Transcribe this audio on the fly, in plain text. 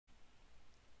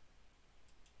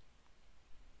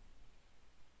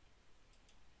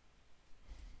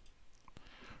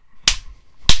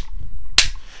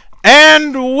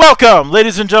And welcome,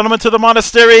 ladies and gentlemen, to the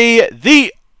Monastery,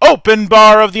 the open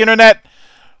bar of the internet,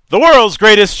 the world's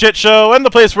greatest shit show, and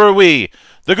the place where we,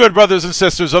 the good brothers and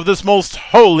sisters of this most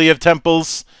holy of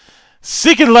temples,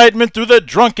 seek enlightenment through the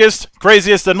drunkest,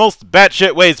 craziest, and most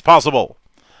batshit ways possible.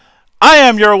 I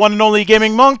am your one and only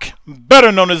gaming monk,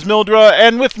 better known as Mildra,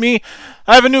 and with me,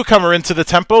 I have a newcomer into the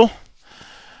temple,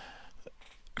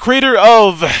 creator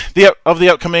of the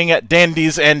upcoming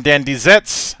Dandies and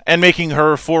Dandyzettes, and making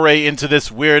her foray into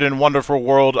this weird and wonderful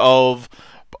world of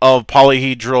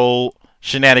polyhedral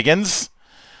shenanigans,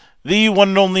 the one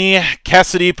and only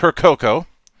Cassidy Percoco.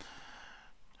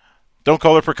 Don't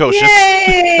call her precocious.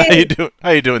 Yay! How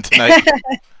you doing tonight?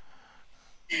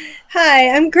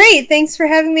 Hi, I'm great. Thanks for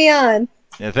having me on.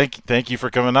 Yeah, thank you for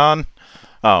coming on.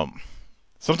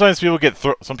 Sometimes people get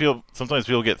sometimes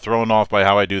people get thrown off by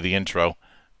how I do the intro.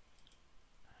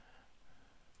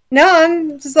 No,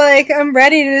 I'm just like, I'm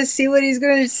ready to see what he's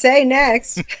going to say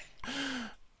next.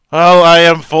 Well, I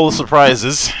am full of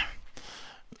surprises.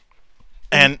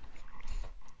 And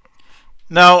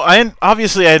now,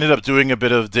 obviously I ended up doing a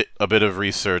bit of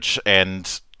research,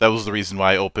 and that was the reason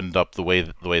why I opened up the way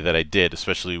that I did,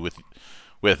 especially with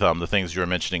the things you were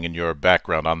mentioning in your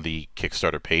background on the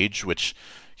Kickstarter page, which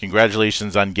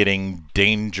congratulations on getting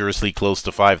dangerously close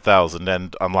to 5,000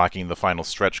 and unlocking the final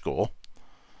stretch goal.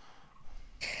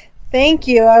 Thank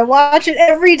you. I watch it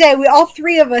every day. We all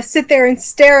three of us sit there and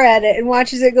stare at it and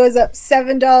watch as it goes up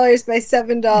 $7 by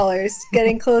 $7,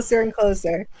 getting closer and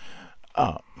closer.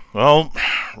 Well,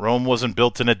 Rome wasn't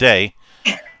built in a day.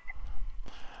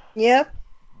 Yep.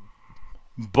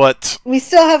 But we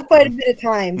still have quite a bit of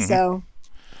time, so.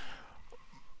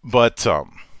 But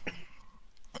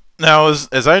now,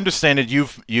 as I understand it,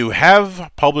 you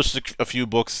have published a few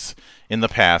books in the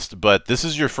past, but this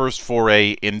is your first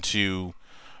foray into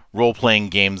role-playing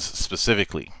games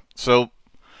specifically. So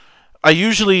I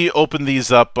usually open these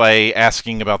up by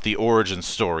asking about the origin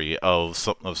story of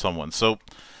someone. So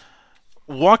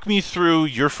walk me through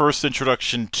your first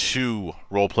introduction to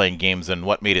role-playing games and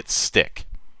what made it stick.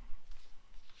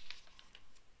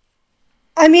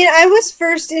 I mean, I was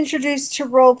first introduced to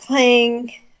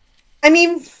role-playing.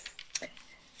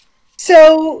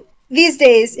 So these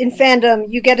days in fandom,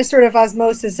 you get a sort of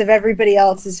osmosis of everybody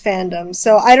else's fandom.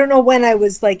 So I don't know when I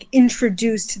was like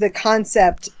introduced to the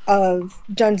concept of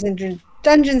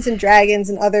Dungeons and Dragons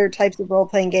and other types of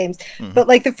role-playing games. But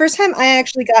like the first time I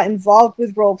actually got involved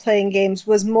with role-playing games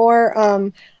was more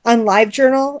on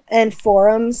LiveJournal and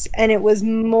forums, and it was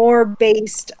more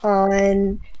based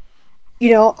on,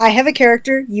 you know, I have a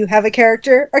character, you have a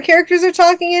character, our characters are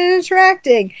talking and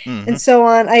interacting, and so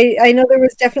on. I know there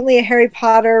was definitely a Harry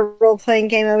Potter role-playing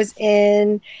game I was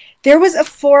in. There was a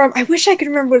forum, I wish I could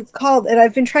remember what it's called, and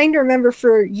I've been trying to remember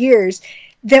for years,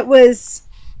 that was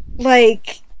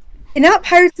like, not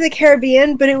Pirates of the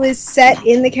Caribbean, but it was set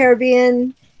in the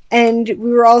Caribbean, and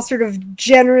we were all sort of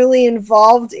generally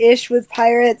involved-ish with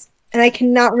pirates, and I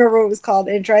cannot remember what it was called,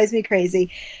 and it drives me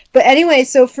crazy. But anyway,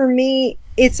 so for me,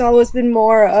 it's always been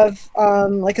more of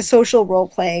like a social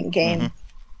role-playing game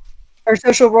or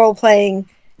social role-playing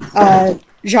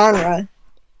genre.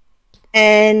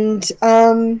 And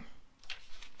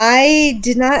I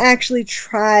did not actually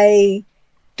try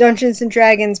Dungeons and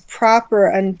Dragons proper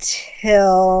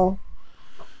until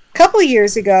a couple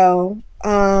years ago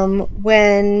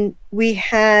when we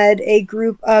had a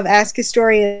group of Ask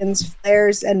Historians,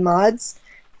 flares, and mods.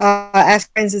 Ask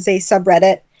Friends is a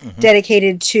subreddit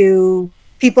dedicated to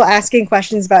people asking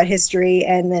questions about history,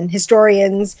 and then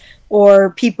historians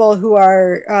or people who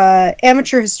are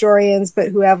amateur historians but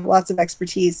who have lots of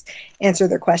expertise answer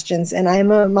their questions, and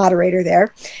I'm a moderator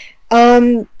there.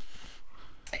 And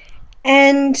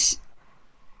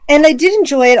I did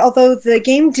enjoy it, although the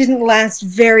game didn't last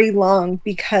very long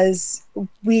because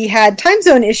we had time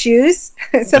zone issues,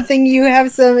 something you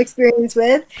have some experience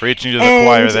with. Preaching to the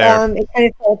choir there. It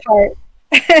kind of fell apart.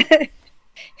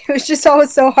 It was just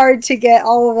always so hard to get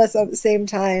all of us at the same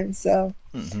time. So,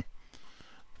 of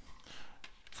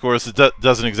course, it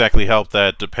doesn't exactly help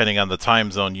that depending on the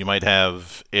time zone, you might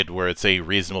have it where it's a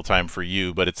reasonable time for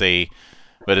you, but it's the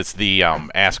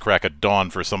ass crack of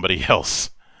dawn for somebody else.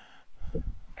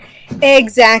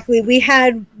 Exactly. We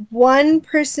had one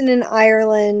person in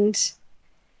Ireland,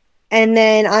 and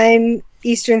then I'm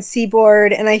Eastern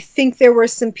Seaboard, and I think there were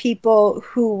some people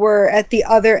who were at the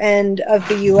other end of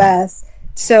the U.S.,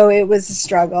 so it was a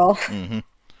struggle.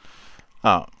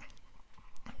 I've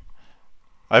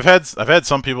had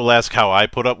some people ask how I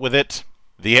put up with it.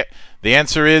 The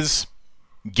answer is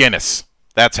Guinness.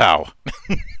 That's how.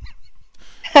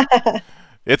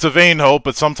 It's a vain hope,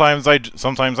 but sometimes I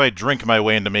drink my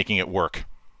way into making it work.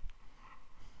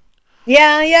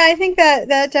 Yeah, yeah, I think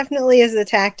that definitely is a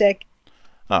tactic.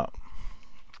 Uh,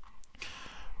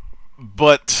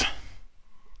 but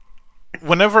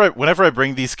whenever I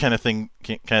bring these kind of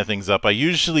things up, I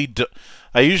usually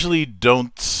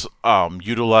don't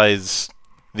utilize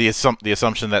the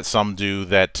assumption that some do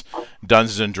that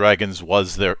Dungeons and Dragons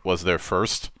was their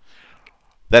first.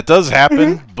 That does Hmm.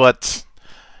 happen, but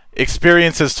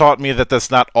experience has taught me that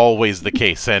that's not always the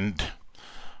case. And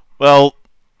well,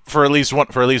 for at least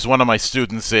one of my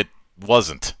students, it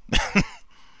wasn't.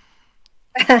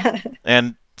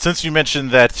 And since you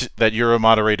mentioned that you're a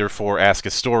moderator for Ask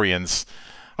Historians,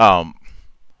 um,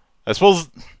 I suppose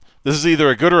this is either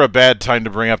a good or a bad time to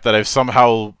bring up that I've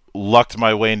somehow lucked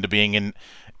my way into being an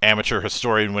amateur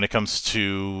historian when it comes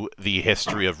to the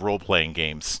history of role-playing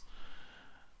games.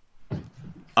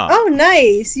 Uh, Oh,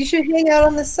 nice. You should hang out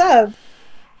on the sub.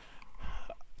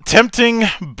 Tempting,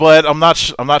 but I'm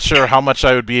not sure how much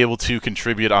I would be able to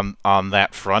contribute on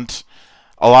that front.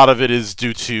 A lot of it is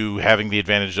due to having the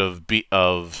advantage of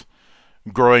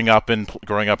growing up in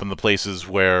the places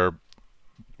where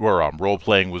role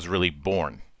playing was really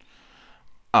born.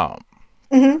 Um,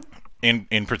 Hmm.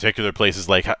 in particular places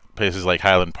like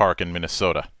Highland Park in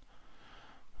Minnesota,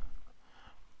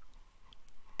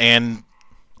 and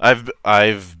I've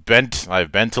been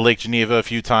to Lake Geneva a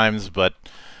few times, but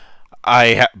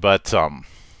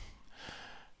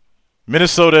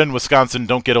Minnesota and Wisconsin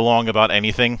don't get along about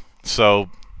anything, so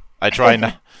I try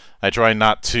not I try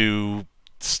not to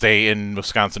stay in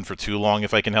Wisconsin for too long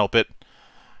if I can help it.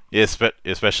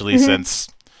 Especially Hmm. since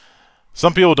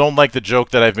some people don't like the joke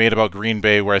that I've made about Green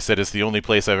Bay, where I said it's the only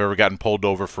place I've ever gotten pulled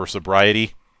over for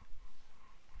sobriety.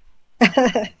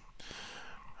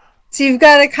 So you've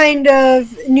got a kind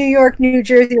of New York, New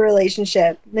Jersey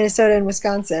relationship, Minnesota and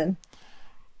Wisconsin.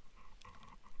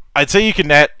 I'd say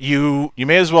you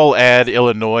may as well add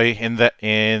Illinois in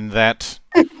that.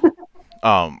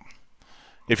 Um,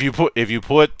 if you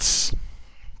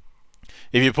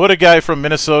put a guy from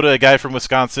Minnesota, a guy from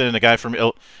Wisconsin, and a guy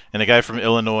from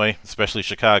Illinois, especially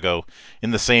Chicago,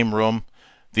 in the same room,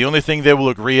 the only thing they will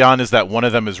agree on is that one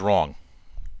of them is wrong.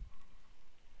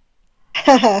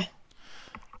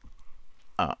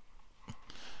 Uh,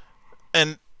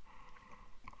 and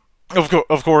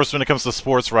of course, when it comes to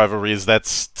sports rivalries,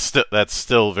 that's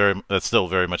still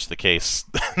very much the case.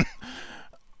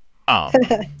 um,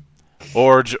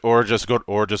 or just good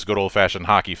old fashioned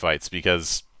hockey fights,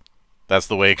 because that's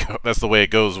the way it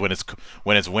goes when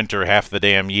it's winter half the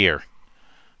damn year.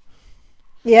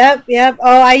 Yep, yep.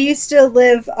 Oh, I used to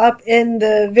live up in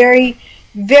the very,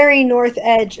 very north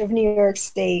edge of New York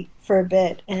State for a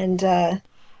bit, and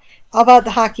all about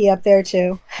the hockey up there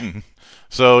too.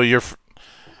 So you're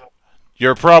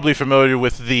probably familiar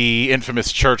with the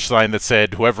infamous church sign that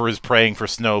said, "Whoever is praying for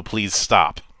snow, please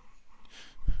stop."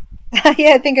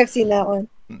 Yeah, I think I've seen that one.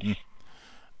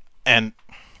 And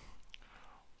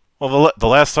well, the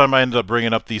last time I ended up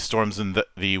bringing up these storms and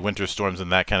the winter storms in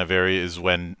that kind of area is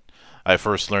when I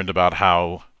first learned about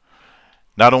how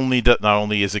not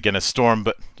only is it going to storm,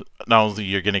 but not only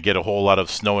you're going to get a whole lot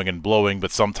of snowing and blowing,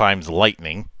 but sometimes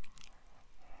lightning.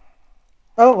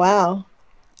 Oh, wow.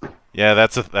 Yeah,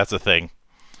 that's a thing.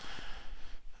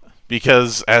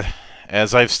 Because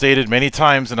as I've stated many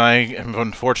times, and I am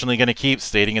unfortunately going to keep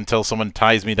stating until someone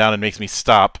ties me down and makes me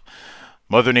stop,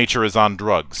 Mother Nature is on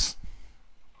drugs.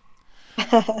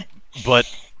 But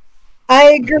I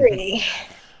agree.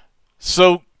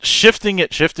 so shifting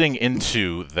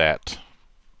into that,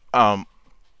 um,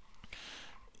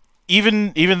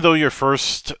 even though your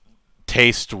first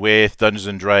taste with Dungeons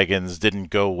and Dragons didn't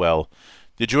go well,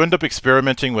 did you end up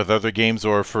experimenting with other games,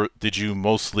 or did you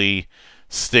mostly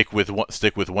stick with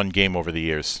one game over the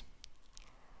years?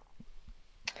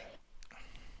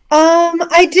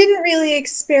 I didn't really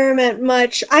experiment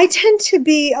much. I tend to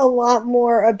be a lot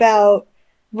more about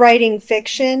writing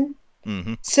fiction.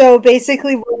 Mm-hmm. So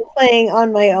basically, role playing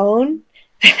on my own.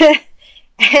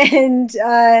 And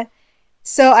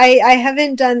so I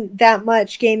haven't done that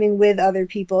much gaming with other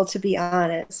people, to be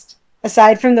honest,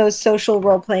 aside from those social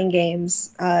role playing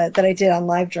games that I did on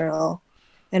LiveJournal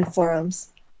and forums.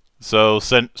 So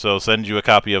send you a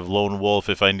copy of Lone Wolf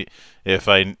if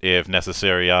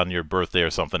necessary on your birthday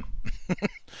or something.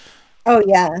 Oh,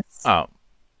 yes. Oh,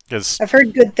 because I've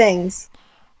heard good things.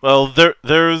 well,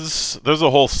 there's a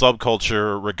whole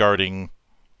subculture regarding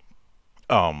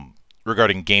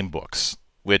game books,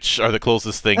 which are the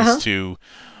closest Uh things huh. to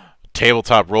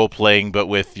tabletop role playing, but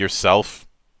with yourself.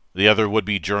 The other would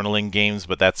be journaling games,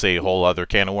 but that's a whole other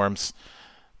can of worms.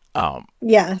 Um,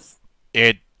 Yes.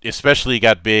 it especially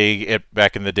got big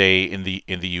back in the day in the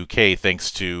UK,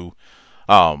 thanks to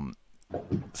um,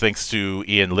 thanks to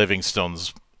Ian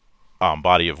Livingstone's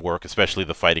body of work, especially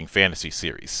the Fighting Fantasy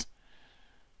series.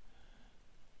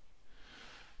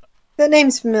 That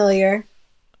name's familiar.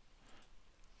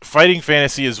 Fighting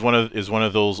Fantasy is one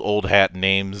of those old hat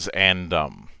names, and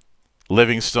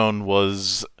Livingstone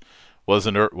was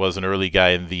an early guy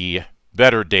in the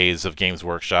better days of Games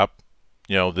Workshop.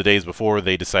 You know, the days before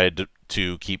they decided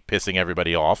to keep pissing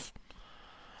everybody off.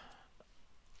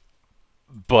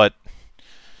 But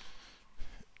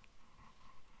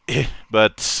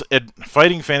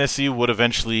Fighting Fantasy would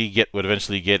eventually get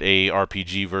a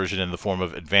RPG version in the form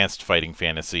of Advanced Fighting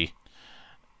Fantasy,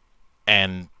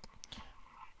 and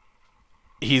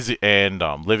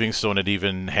Livingstone had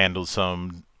even handled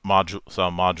some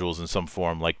modules in some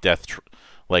form, like Death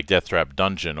Trap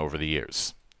Dungeon over the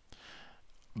years.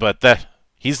 But that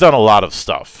he's done a lot of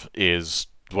stuff is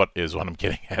what I'm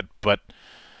getting at. But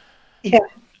Yeah.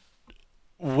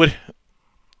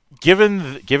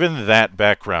 Given that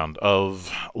background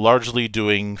of largely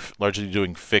doing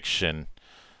fiction,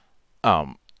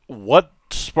 what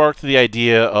sparked the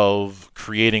idea of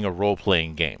creating a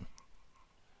role-playing game?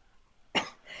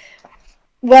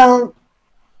 Well,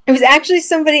 it was actually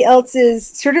somebody else's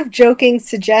sort of joking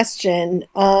suggestion.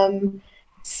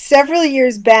 Several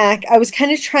years back, I was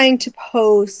kind of trying to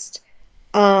post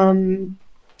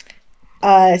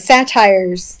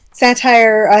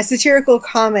satirical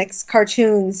comics,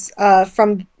 cartoons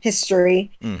from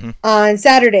history on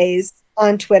Saturdays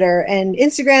on Twitter and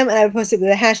Instagram, and I would post it with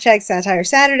the hashtag Satire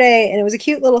Saturday, and it was a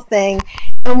cute little thing.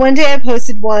 And one day I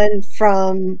posted one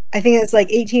from, I think it was like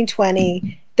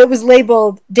 1820, that was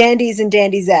labeled Dandies and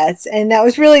Dandyzettes, and that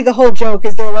was really the whole joke,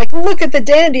 is they're like, look at the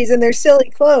dandies and their silly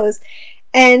clothes.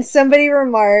 And somebody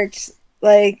remarked,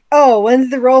 like, oh, when's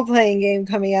the role-playing game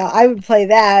coming out? I would play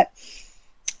that.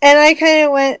 And I kind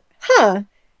of went, huh,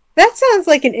 that sounds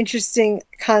like an interesting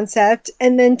concept.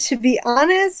 And then, to be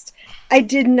honest, I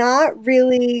did not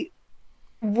really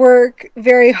work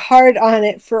very hard on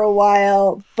it for a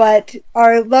while, but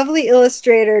our lovely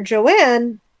illustrator,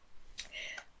 Joanne,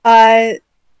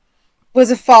 was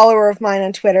a follower of mine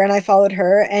on Twitter, and I followed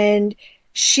her, and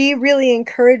she really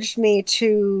encouraged me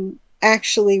to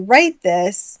actually write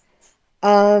this.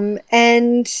 And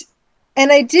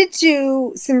I did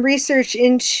do some research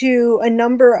into a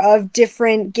number of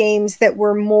different games that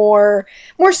were more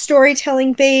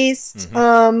storytelling based,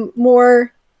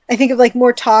 more, I think of like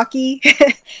more talky,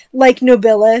 like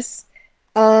Nobilis,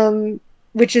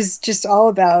 which is just all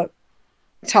about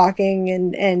talking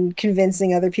and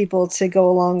convincing other people to go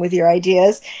along with your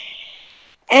ideas.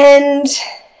 And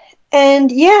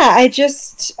yeah, I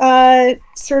just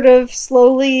sort of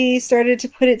slowly started to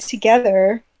put it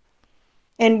together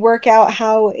and work out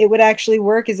how it would actually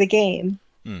work as a game.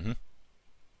 You'd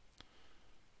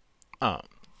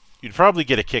probably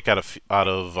get a kick out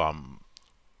of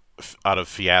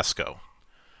Fiasco.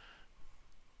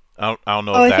 I don't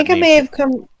know. Oh, if I think I may have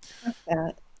come across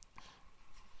that.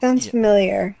 Sounds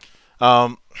familiar.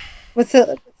 What's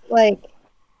it like?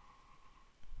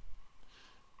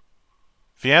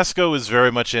 Fiasco is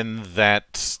very much in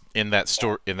that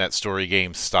story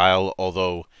game style,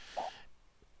 although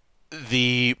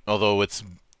it's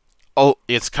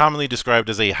commonly described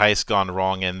as a heist gone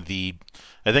wrong, and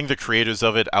I think the creators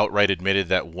of it outright admitted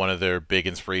that one of their big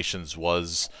inspirations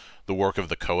was the work of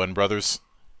the Coen brothers.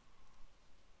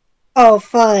 Oh,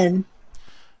 fun.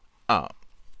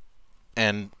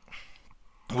 And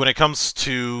when it comes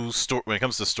to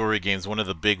story games, one of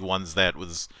the big ones that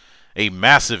was a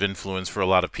massive influence for a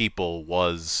lot of people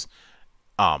was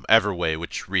Everway,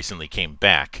 which recently came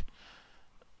back.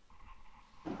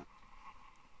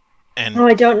 And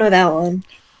I don't know that one.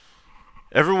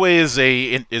 Everway is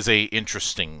a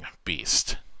interesting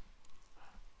beast,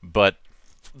 but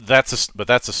that's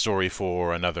a story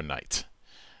for another night.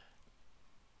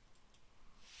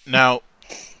 Now,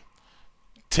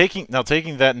 taking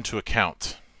that into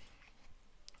account,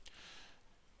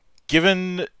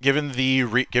 given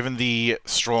the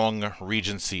strong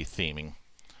Regency theming,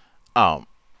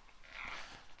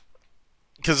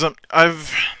 because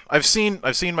I've seen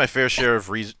my fair share of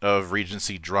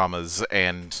Regency dramas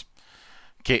and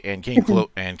came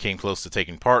close to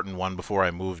taking part in one before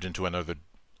I moved into another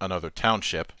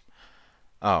township.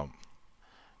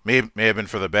 May have been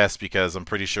for the best, because I'm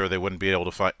pretty sure they wouldn't be able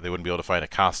to find a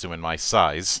costume in my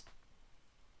size.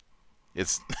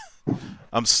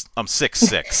 I'm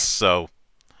 6'6", so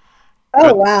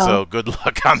wow. So good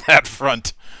luck on that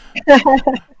front.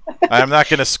 I'm not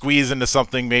going to squeeze into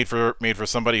something made for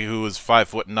somebody who is 5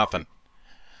 foot nothing.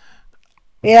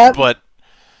 Yeah. But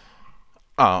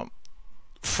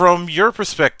from your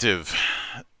perspective,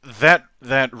 that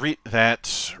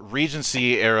that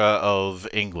Regency era of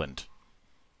England.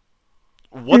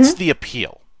 What's the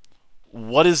appeal?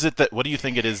 What is it that? What do you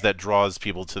think it is that draws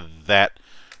people to that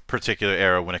particular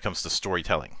era when it comes to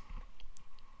storytelling?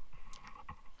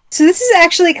 So this is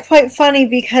actually quite funny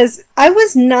because I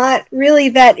was not really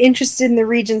that interested in the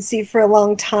Regency for a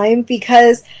long time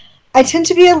because I tend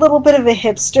to be a little bit of a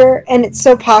hipster, and it's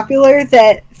so popular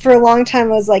that for a long time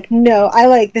I was like, no, I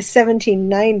like the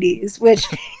 1790s, which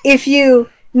if you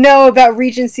know about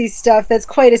Regency stuff, that's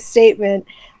quite a statement.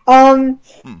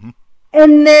 Mm-hmm.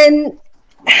 And then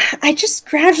I just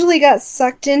gradually got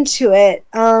sucked into it.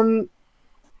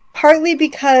 Partly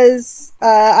because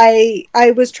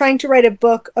I was trying to write a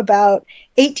book about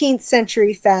 18th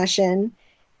century fashion,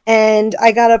 and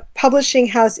I got a publishing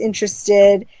house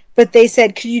interested, but they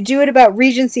said, could you do it about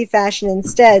Regency fashion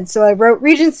instead? So I wrote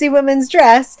Regency Women's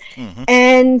Dress,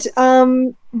 and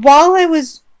while I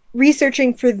was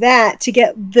researching for that to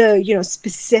get the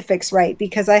specifics right,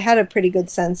 because I had a pretty good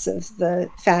sense of the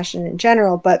fashion in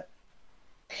general, but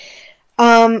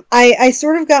I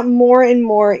sort of got more and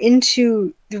more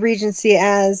into the Regency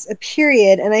as a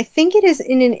period, and I think it is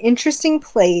in an interesting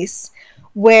place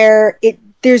where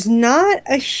there's not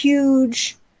a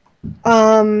huge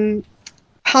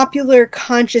popular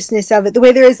consciousness of it. The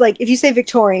way there is, like, if you say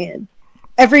Victorian,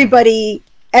 everybody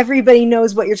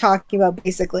knows what you're talking about,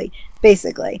 basically.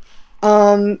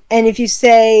 And if you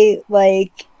say,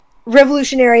 like,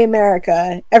 Revolutionary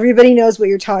America, everybody knows what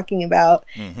you're talking about.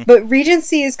 But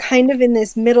Regency is kind of in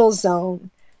this middle zone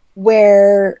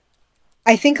where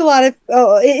I think a lot of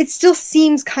it still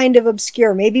seems kind of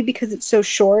obscure, maybe because it's so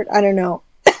short, I don't know.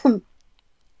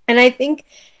 And I think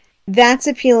that's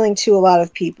appealing to a lot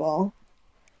of people.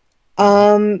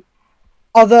 Although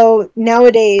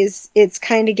nowadays it's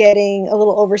kind of getting a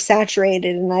little oversaturated,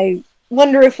 and I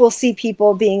wonder if we'll see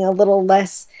people being a little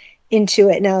less into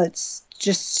it now it's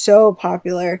just so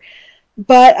popular.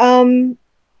 But I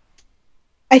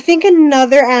think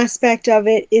another aspect of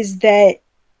it is that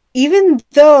even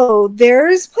though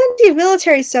there's plenty of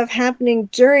military stuff happening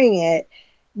during it,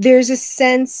 there's a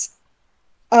sense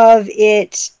of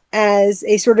it as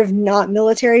a sort of not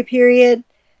military period.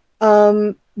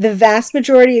 The vast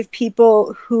majority of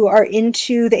people who are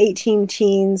into the 18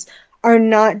 teens are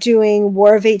not doing War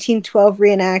of 1812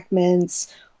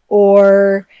 reenactments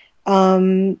or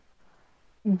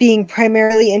being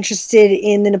primarily interested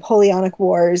in the Napoleonic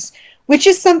Wars, which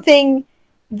is something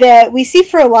that we see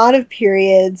for a lot of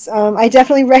periods. I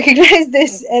definitely recognize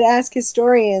this at Ask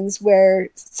Historians, where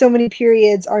so many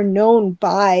periods are known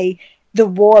by the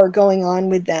war going on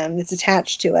with them that's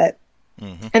attached to it.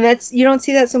 And you don't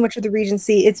see that so much with the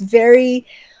Regency. It's very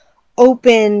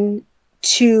open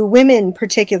to women,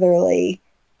 particularly,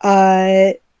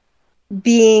 taking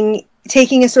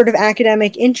a sort of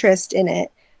academic interest in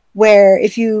it, where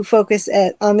if you focus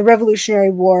on the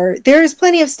Revolutionary War, there's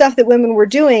plenty of stuff that women were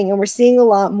doing, and we're seeing a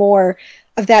lot more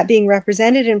of that being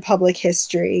represented in public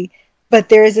history. But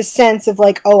there is a sense of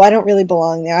like, oh, I don't really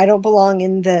belong there. I don't belong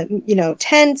in the,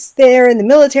 tents there, in the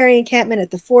military encampment at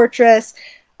the fortress.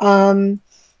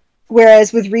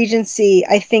 Whereas with Regency,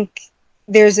 I think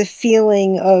there's a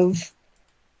feeling of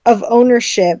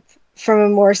ownership from a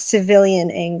more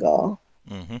civilian angle.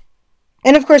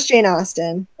 And of course, Jane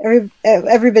Austen.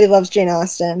 Everybody loves Jane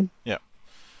Austen. Yeah,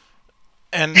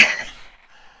 and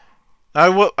I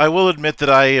will admit that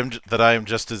I am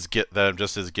just as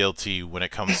guilty when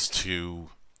it comes to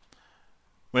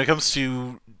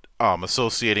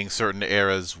associating certain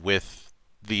eras with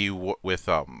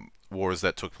wars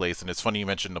that took place. And it's funny you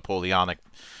mentioned Napoleonic,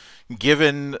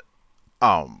 given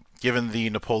the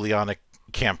Napoleonic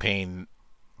campaign.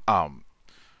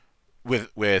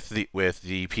 With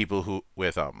the people who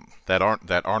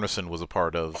that Arneson was a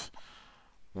part of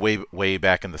way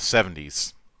back in the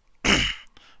 70s,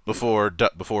 before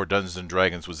Dungeons and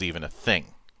Dragons was even a thing.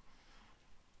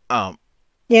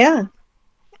 Yeah.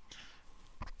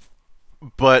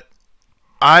 But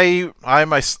I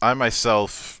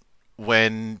myself,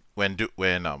 when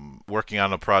working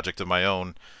on a project of my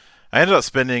own, I ended up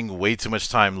spending way too much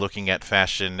time looking at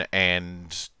fashion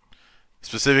and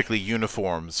specifically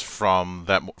uniforms from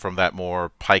that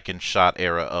more pike and shot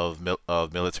era of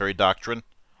military doctrine.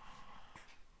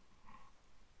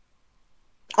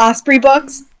 Osprey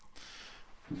books.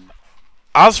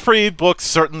 Osprey books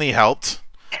certainly helped,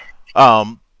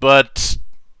 but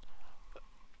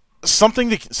something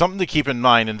to keep in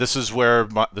mind, and this is where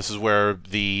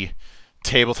the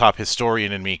tabletop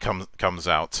historian in me comes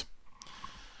out.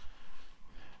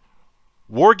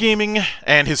 Wargaming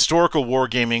and historical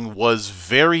wargaming was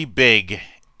very big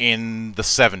in the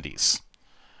 70s.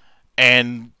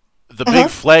 And the big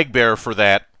flag bearer for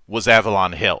that was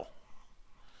Avalon Hill.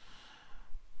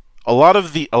 A lot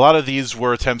of these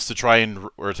were attempts to try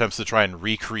and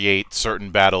recreate certain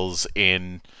battles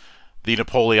in the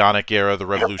Napoleonic era, the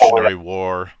Revolutionary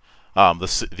War,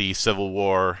 the Civil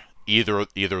War, either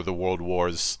of the World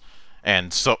Wars,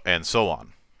 and so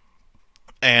on.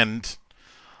 And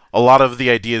a lot of the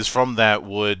ideas from that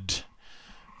would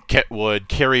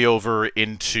carry over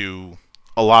into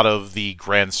a lot of the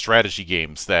grand strategy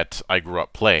games that I grew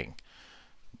up playing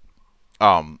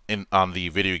on the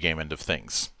video game end of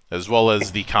things, as well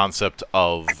as the concept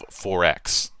of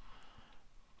 4X.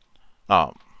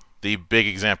 The big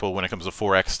example when it comes to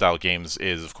 4X style games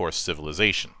is, of course,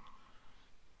 Civilization,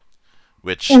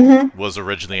 which was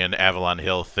originally an Avalon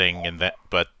Hill thing,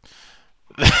 but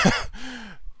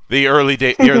the early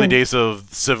days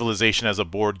of Civilization as a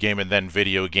board game and then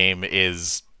video game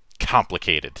is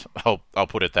complicated. I'll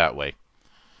put it that way.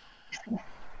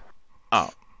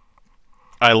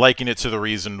 I liken it to the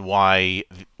reason why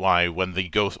when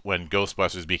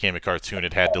Ghostbusters became a cartoon,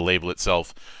 it had to label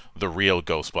itself The Real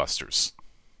Ghostbusters.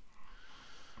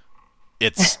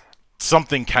 It's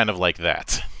something kind of like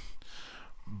that.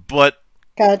 But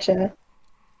gotcha.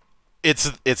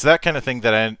 It's that kind of thing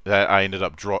that I end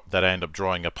up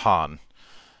drawing upon,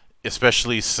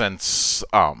 especially since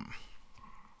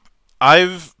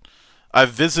I've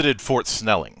visited Fort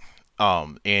Snelling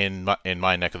in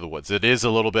my neck of the woods. It is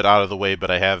a little bit out of the way, but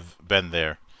I have been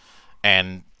there,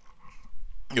 and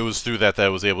it was through that I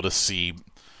was able to see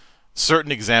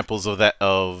certain examples of that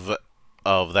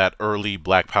early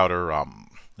black powder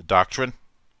doctrine,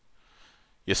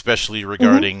 especially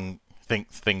regarding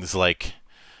things like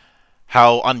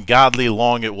how ungodly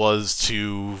long it was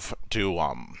to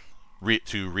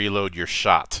reload your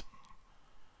shot.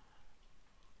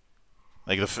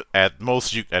 Like at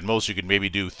most you could maybe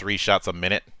do 3 shots a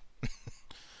minute.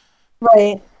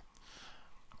 Right.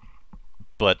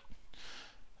 But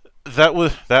that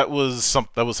was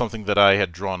something that I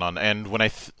had drawn on, and when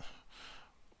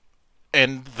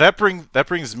that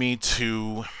brings me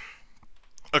to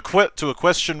a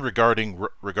question regarding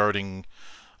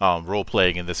role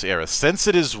playing in this era, since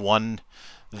it is one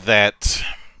that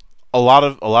a lot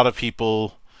of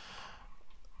people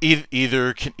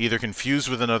either confused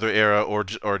with another era or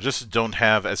just don't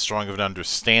have as strong of an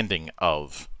understanding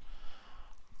of.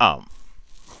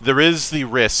 There is the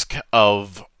risk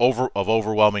of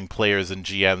overwhelming players and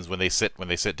GMs when they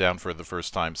sit down for the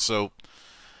first time. So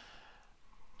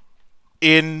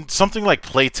in something like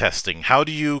playtesting, how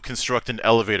do you construct an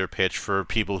elevator pitch for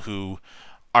people who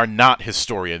are not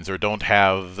historians or don't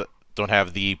have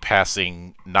the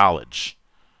passing knowledge?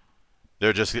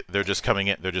 They're just coming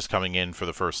in for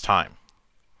the first time.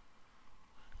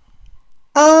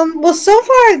 Well, so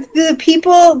far the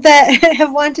people that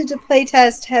have wanted to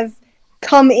playtest have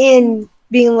come in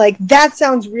being like, that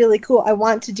sounds really cool, I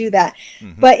want to do that.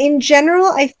 But in general,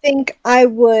 I think I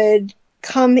would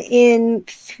come in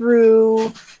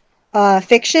through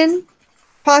fiction.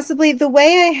 Possibly the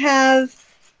way I have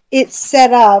it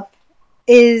set up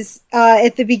is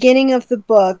at the beginning of the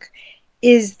book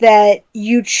is that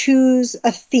you choose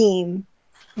a theme,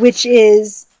 which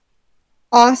is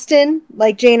Austen,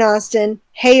 like Jane Austen,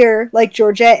 Hayer, like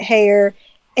Georgette Hayer,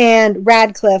 and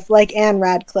Radcliffe, like Anne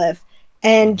Radcliffe.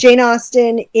 And Jane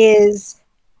Austen is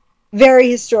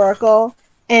very historical,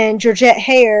 and Georgette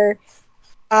Hayer,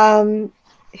 who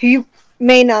you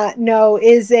may not know,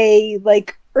 is a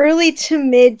early to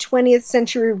mid 20th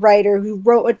century writer who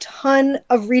wrote a ton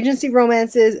of Regency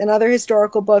romances and other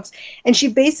historical books, and she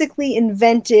basically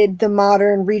invented the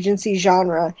modern Regency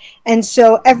genre. And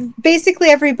so basically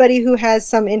everybody who has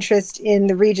some interest in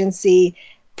the Regency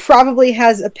probably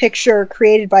has a picture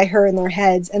created by her in their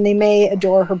heads, and they may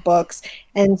adore her books.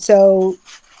 And so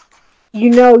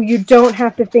you don't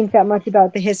have to think that much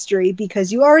about the history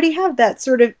because you already have that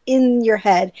sort of in your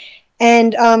head.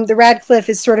 And the Radcliffe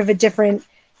is sort of a different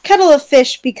kettle of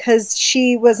fish because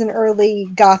she was an early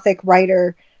Gothic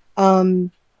writer. But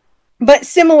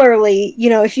similarly,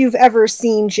 if you've ever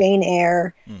seen Jane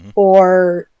Eyre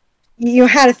or you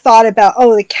had a thought about,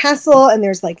 the castle and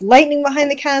there's lightning behind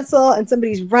the castle and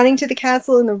somebody's running to the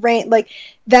castle in the rain,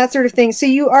 that sort of thing. So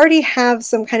you already have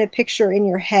some kind of picture in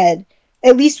your head,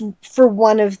 at least for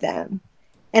one of them.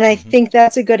 And I think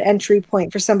that's a good entry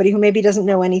point for somebody who maybe doesn't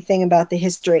know anything about the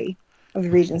history of the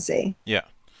Regency. Yeah.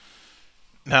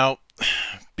 Now,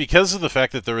 because of the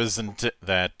fact that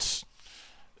that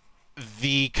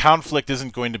the conflict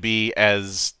isn't going to be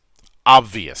as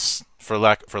obvious, for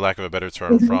lack of a better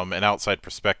term, from an outside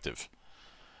perspective,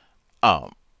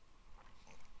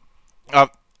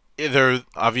 there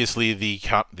obviously the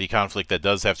conflict that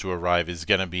does have to arrive is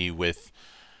going to be with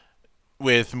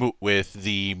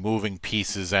the moving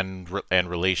pieces and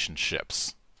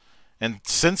relationships. And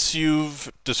since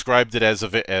you've described it as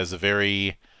a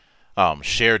very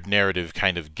shared narrative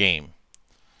kind of game,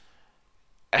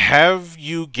 have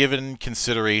you given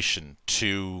consideration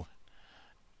to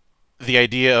the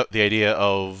idea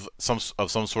of some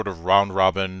sort of round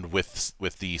robin with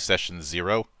the session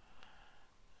 0?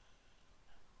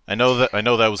 I know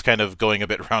that was kind of going a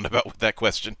bit roundabout with that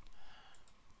question.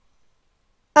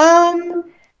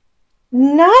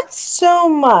 Not so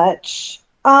much.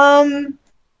 My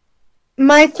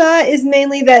thought is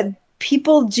mainly that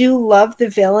people do love the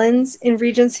villains in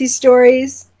Regency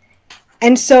stories,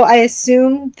 and so I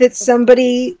assume that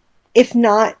somebody, if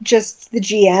not just the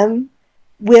GM,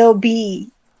 will be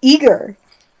eager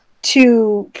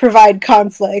to provide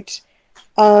conflict.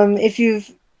 If you've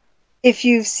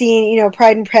seen,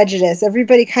 Pride and Prejudice,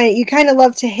 everybody kind of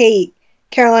love to hate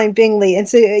Caroline Bingley, and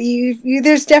so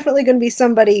there's definitely going to be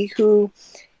somebody who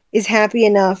is happy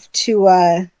enough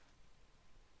to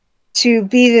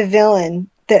be the villain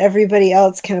that everybody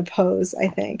else can oppose, I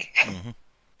think. Mm-hmm.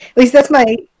 At least that's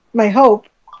my hope.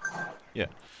 Yeah.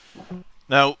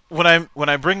 Now, when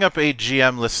I bring up a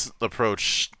GM-less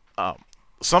approach,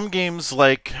 some games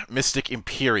like Mystic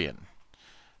Empyrean,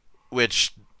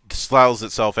 which styles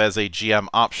itself as a GM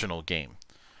optional game,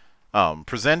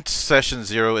 present Session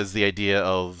 0 as the idea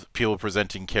of people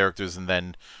presenting characters and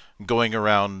then going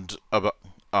around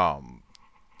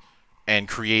and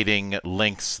creating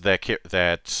links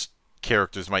that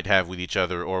characters might have with each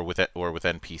other or with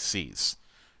NPCs.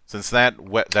 Since that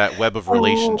web of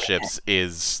relationships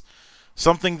is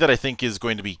something that I think is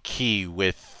going to be key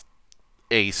with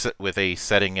a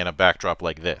setting and a backdrop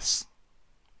like this.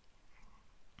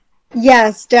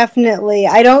 Yes, definitely.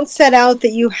 I don't set out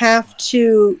that you have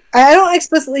to... I don't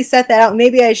explicitly set that out.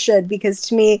 Maybe I should, because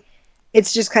to me,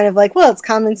 it's just kind of like, well, it's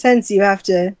common sense. You have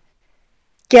to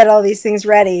get all these things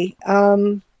ready.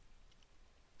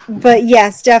 But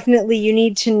yes, definitely you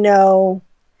need to know...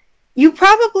 You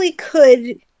probably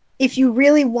could, if you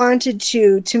really wanted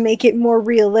to make it more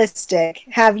realistic,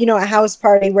 have, a house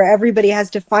party where everybody has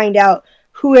to find out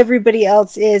who everybody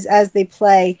else is as they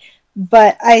play.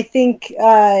 But I think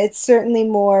it's certainly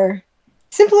more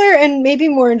simpler and maybe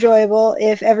more enjoyable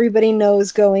if everybody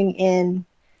knows going in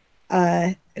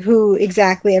who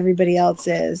exactly everybody else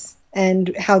is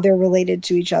and how they're related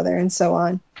to each other and so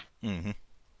on. Mm-hmm.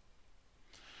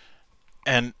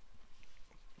 And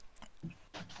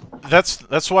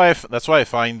that's why I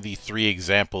find the 3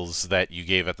 examples that you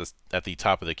gave at the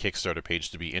top of the Kickstarter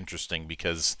page to be interesting,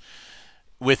 because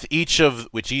with each of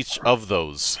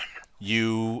those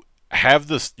you have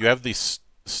the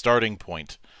starting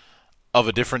point of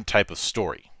a different type of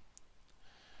story.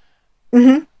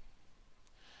 Mm-hmm.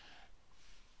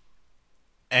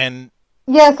 And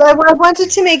yes, I wanted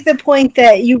to make the point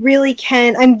that you really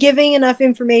can... I'm giving enough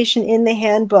information in the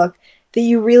handbook that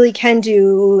you really can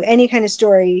do any kind of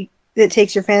story that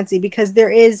takes your fancy, because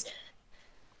there is...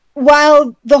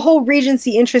 While the whole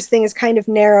Regency interest thing is kind of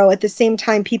narrow, at the same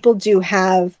time, people do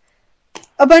have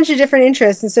a bunch of different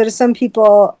interests, and so to some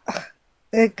people,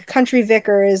 a country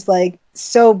vicar is like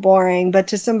so boring, but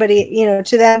to somebody,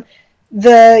 to them,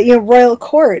 the royal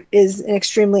court is an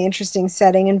extremely interesting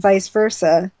setting, and vice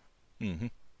versa. Mm-hmm.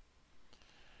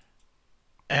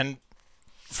 And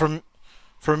for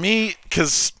me,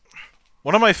 because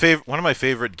one of my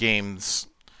favorite games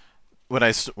when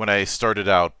I started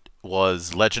out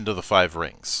was Legend of the Five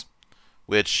Rings,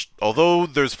 which, although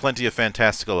there's plenty of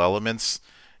fantastical elements,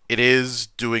 there is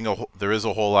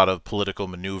a whole lot of political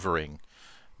maneuvering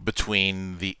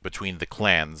between the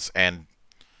clans. And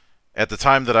at the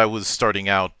time that I was starting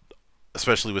out,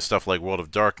 especially with stuff like World of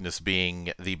Darkness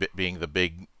being the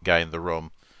big guy in the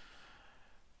room,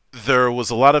 there was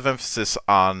a lot of emphasis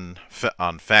on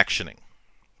factioning,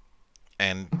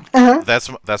 and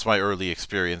that's my early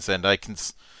experience. And I can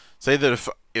say that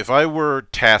if I were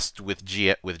tasked with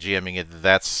GMing it,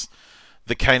 that's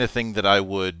the kind of thing that I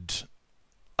would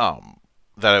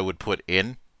put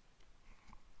in.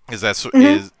 Is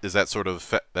that sort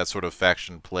of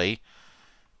faction play?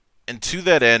 And to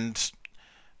that end,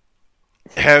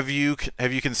 have you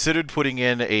considered putting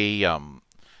in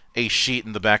a sheet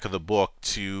in the back of the book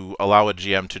to allow a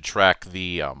GM to track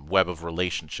the web of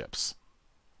relationships?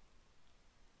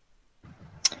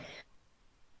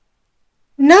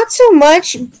 Not so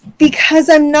much, because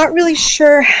I'm not really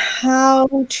sure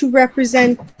how to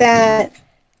represent that,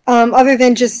 other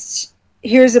than just,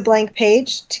 here's a blank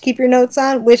page to keep your notes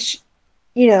on, which,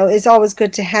 is always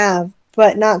good to have,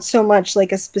 but not so much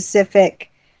like a specific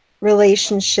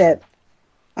relationship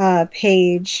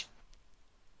page.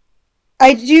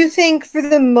 I do think for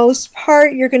the most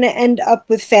part you're going to end up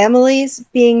with families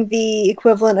being the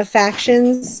equivalent of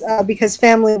factions, because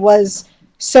family was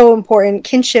so important.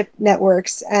 Kinship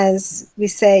networks, as we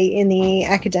say in the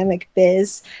academic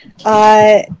biz,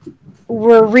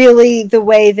 were really the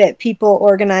way that people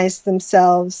organized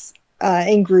themselves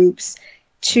in groups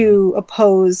to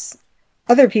oppose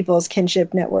other people's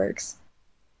kinship networks.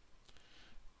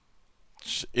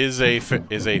 Is a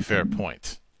fair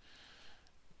point.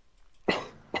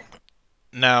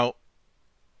 Now,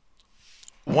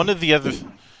 one of the other,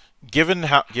 given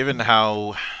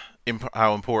how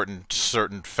important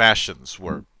certain fashions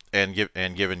were, and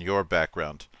given your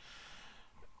background,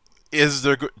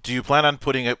 do you plan on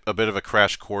putting a bit of a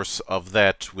crash course of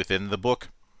that within the book?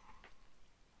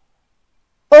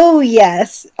 Oh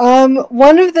yes.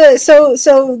 One of the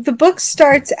so the book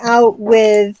starts out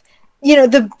with,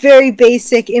 the very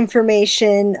basic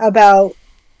information about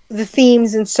the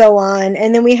themes and so on,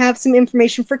 and then we have some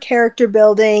information for character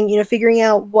building, figuring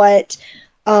out what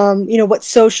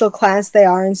social class they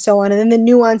are and so on, and then the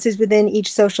nuances within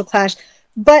each social class.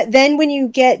 But then when you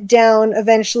get down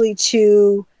eventually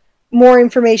to more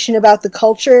information about the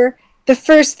culture, the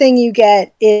first thing you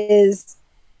get is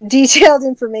detailed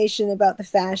information about the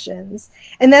fashions.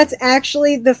 And that's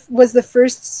actually was the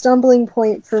first stumbling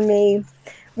point for me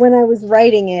when I was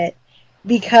writing it,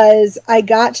 because I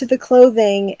got to the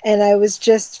clothing and I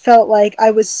felt like I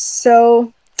was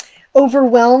so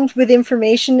overwhelmed with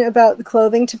information about the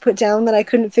clothing to put down that I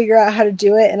couldn't figure out how to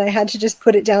do it, and I had to just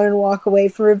put it down and walk away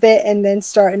for a bit and then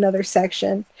start another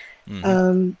section.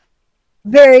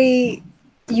 Very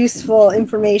useful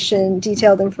information,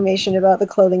 detailed information about the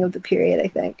clothing of the period, I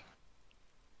think.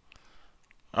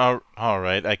 All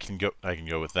right, I can go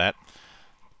with that.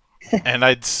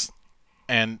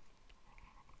 And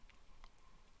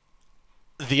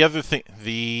the other thing,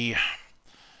 the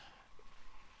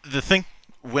thing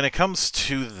when it comes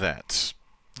to that,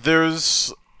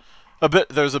 there's a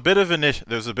bit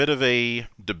of a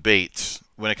debate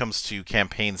when it comes to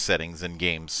campaign settings in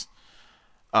games,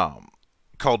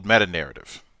 called meta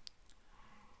narrative.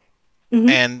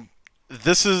 And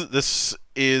this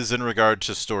is in regard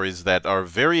to stories that are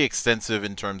very extensive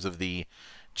in terms of the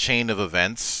chain of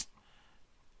events,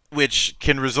 which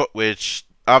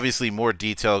obviously more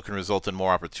detail can result in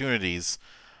more opportunities,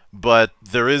 but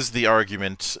there is the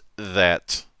argument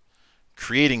that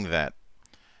creating that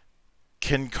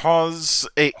can cause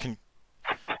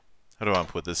how do I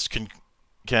put this, can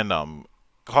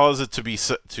cause it to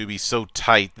be so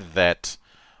tight that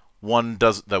one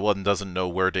doesn't know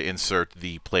where to insert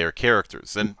the player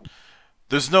characters. And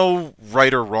there's no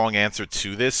right or wrong answer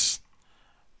to this,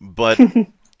 but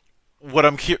what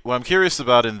I'm curious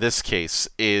about in this case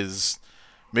is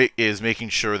making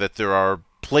sure that there are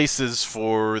places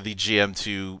for the GM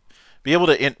to be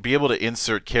able to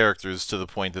insert characters to the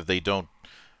point that they don't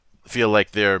feel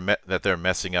like they're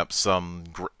messing up some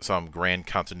grand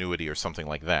continuity or something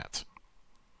like that.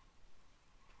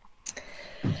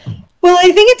 Well,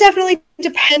 I think it definitely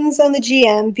depends on the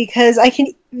GM, because I can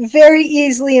very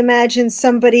easily imagine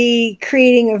somebody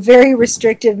creating a very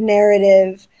restrictive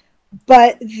narrative,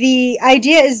 but the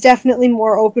idea is definitely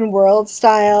more open world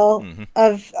style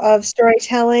of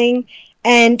storytelling.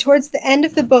 And towards the end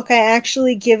of the book, I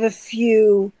actually give a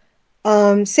few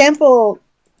sample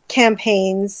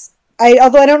campaigns.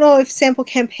 Although I don't know if sample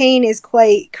campaign is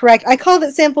quite correct. I called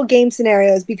it sample game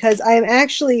scenarios because I am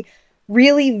actually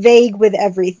really vague with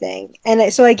everything.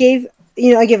 And so I give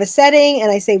a setting and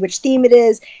I say which theme it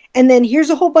is. And then here's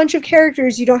a whole bunch of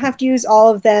characters. You don't have to use all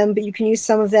of them, but you can use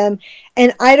some of them.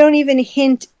 And I don't even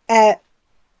hint at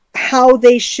how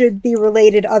they should be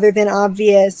related other than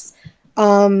obvious,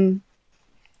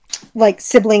 like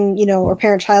sibling, or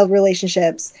parent-child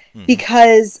relationships.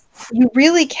 Because you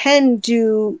really can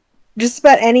do just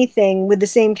about anything with the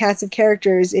same cast of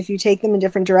characters if you take them in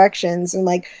different directions. And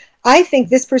I think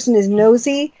this person is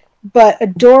nosy but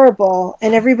adorable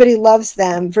and everybody loves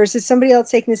them, versus somebody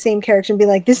else taking the same character and being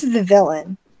like, this is the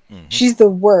villain. She's the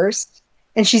worst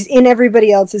and she's in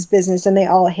everybody else's business and they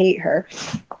all hate her.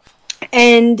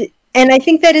 And I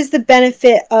think that is the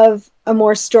benefit of a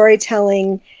more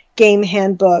storytelling game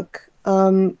handbook.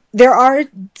 There are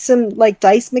some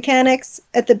dice mechanics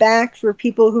at the back for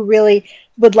people who really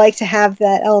would like to have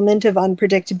that element of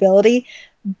unpredictability,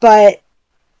 but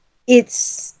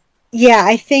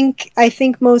I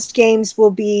think most games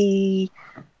will be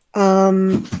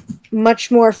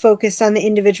much more focused on the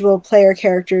individual player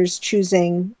characters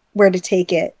choosing where to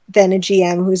take it than a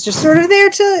GM who's just sort of there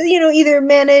to, either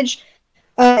manage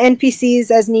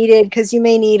NPCs as needed, because you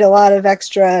may need a lot of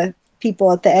extra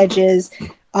people at the edges,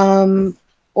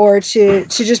 or to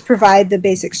just provide the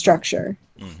basic structure.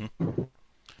 Mm-hmm.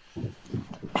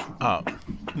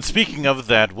 And speaking of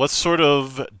that, what sort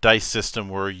of dice system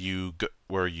were you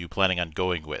planning on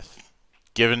going with?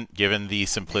 Given the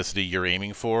simplicity you're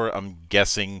aiming for, I'm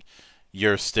guessing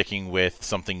you're sticking with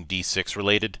something D6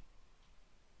 related.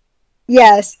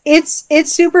 Yes, it's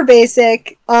super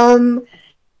basic.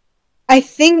 I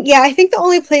think the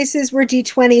only places where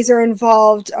D20s are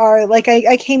involved are like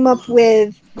I came up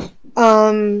with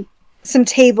some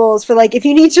tables for like if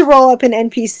you need to roll up an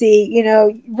NPC, you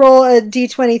know, roll a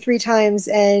D20 3 times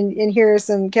and here are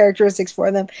some characteristics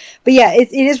for them. But yeah,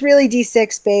 it is really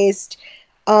D6 based.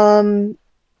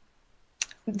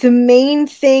 The main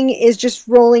thing is just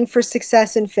rolling for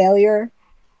success and failure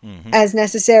as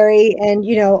necessary, and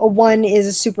you know, a 1 is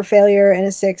a super failure and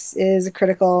a 6 is a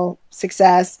critical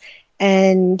success,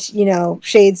 and you know,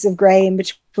 shades of gray in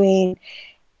between.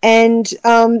 And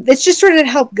it's just sort of to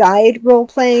help guide role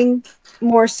playing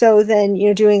more so than, you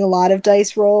know, doing a lot of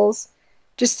dice rolls,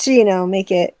 just to, you know, make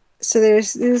it so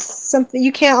there's something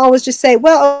you can't always just say,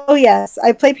 well, oh yes,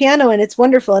 I play piano and it's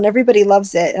wonderful and everybody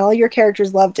loves it and all your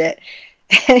characters loved it.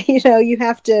 You know, you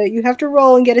have to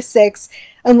roll and get a 6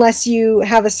 unless you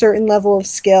have a certain level of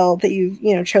skill that you've,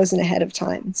 you know, chosen ahead of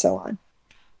time and so on.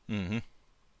 Mm-hmm.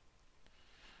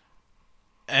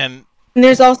 And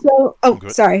there's also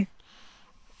sorry.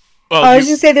 Well, I was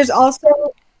just say there's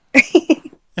also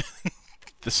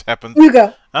this happens. You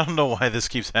go. I don't know why this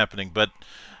keeps happening, but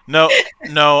no,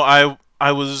 I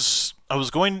was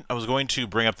going to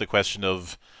bring up the question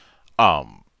of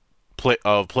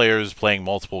players playing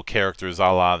multiple characters, a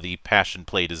la the passion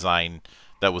play design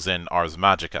that was in Ars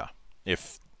Magica.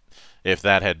 If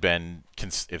that had been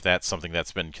if that's something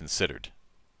that's been considered.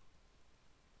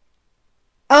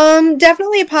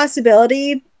 Definitely a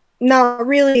possibility. Not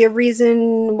really a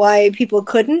reason why people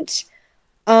couldn't.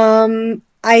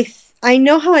 I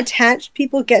know how attached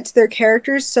people get to their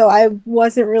characters, so I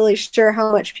wasn't really sure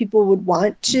how much people would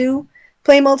want to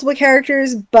play multiple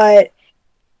characters, but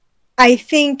I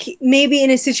think maybe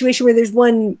in a situation where there's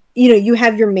one, you know, you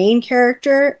have your main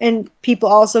character and people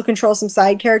also control some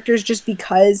side characters, just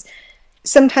because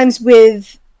sometimes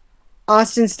with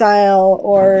Austin style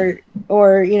or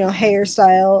you know, Hayer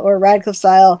style or Radcliffe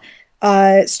style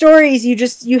stories,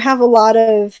 you have a lot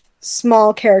of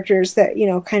small characters that, you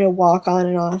know, kind of walk on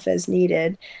and off as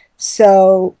needed.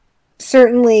 So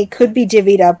certainly could be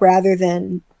divvied up rather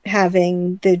than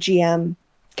having the GM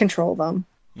control them.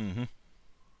 Mm-hmm.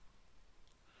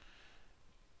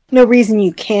 No reason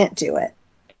you can't do it.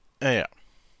 Yeah.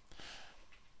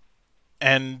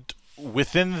 And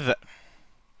within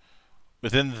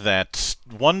that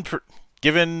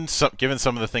given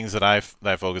some of the things that I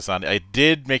focus on, it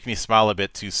did make me smile a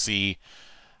bit to see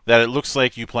that it looks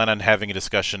like you plan on having a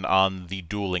discussion on the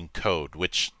dueling code,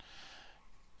 which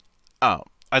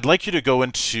I'd like you to go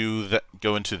into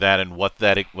that and what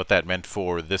that meant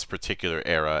for this particular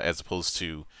era, as opposed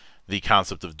to the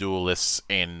concept of duelists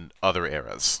in other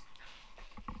eras.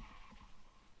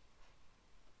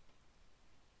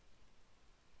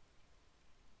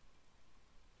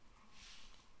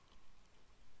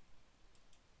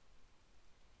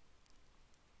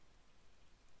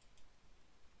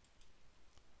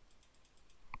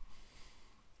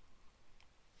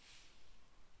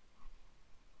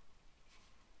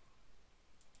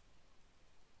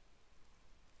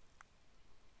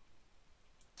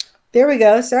 There we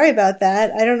go. Sorry about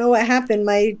that. I don't know what happened.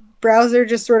 My browser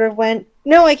just sort of went,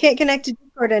 no, I can't connect to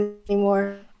Discord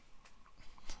anymore.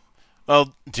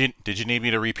 Well, did you need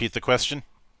me to repeat the question?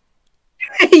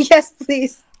 Yes,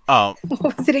 please. What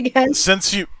was it again?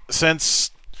 Since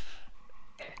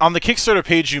on the Kickstarter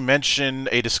page you mentioned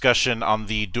a discussion on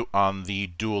the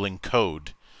dueling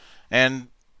code, and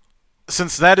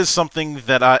since that is something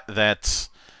that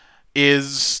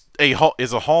is a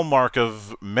hallmark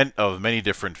of many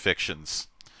different fictions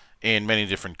in many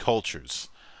different cultures,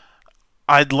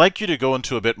 I'd like you to go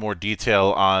into a bit more detail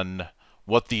on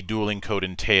what the dueling code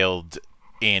entailed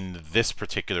in this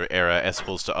particular era as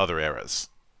opposed to other eras.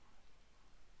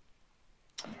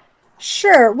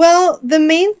 Sure. Well, the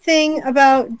main thing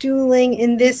about dueling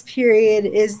in this period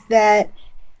is that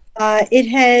it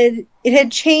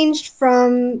had changed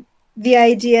from the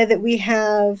idea that we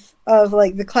have of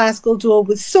like the classical duel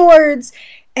with swords,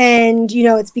 and you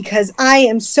know, it's because I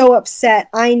am so upset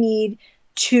I need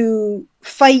to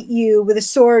fight you with a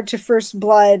sword to first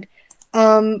blood.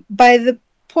 By the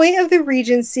point of the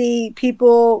Regency,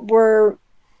 people were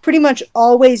pretty much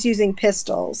always using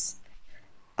pistols.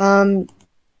 And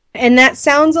that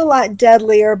sounds a lot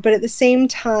deadlier, but at the same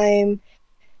time,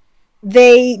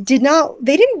 they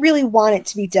didn't really want it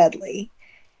to be deadly.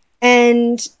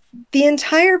 And the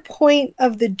entire point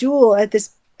of the duel at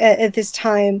this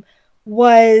time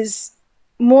was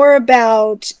more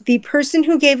about the person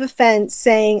who gave offense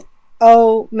saying,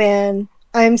 "Oh man,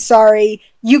 I'm sorry.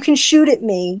 You can shoot at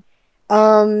me,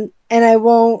 and I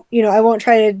won't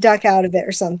try to duck out of it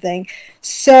or something."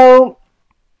 So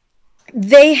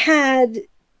they had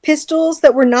pistols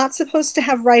that were not supposed to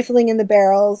have rifling in the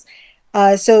barrels,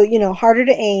 so harder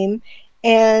to aim,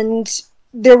 and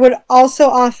there would also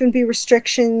often be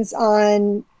restrictions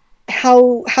on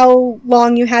how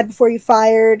long you had before you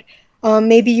fired.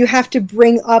 Maybe you have to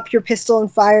bring up your pistol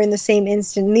and fire in the same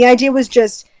instant. And the idea was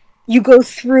just you go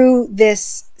through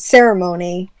this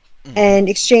ceremony and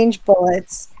exchange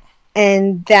bullets,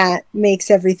 and that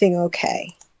makes everything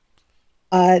okay.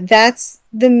 That's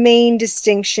the main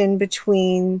distinction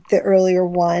between the earlier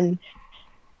one,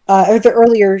 or the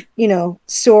earlier,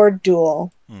 sword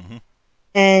duel,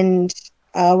 and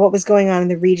what was going on in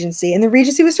the Regency. And the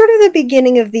Regency was sort of the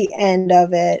beginning of the end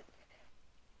of it.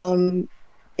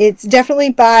 It's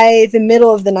definitely by the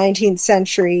middle of the 19th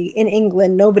century in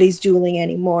England, nobody's dueling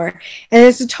anymore. And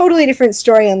it's a totally different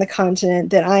story on the continent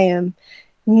that I am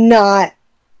not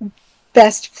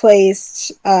best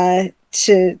placed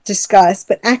to discuss.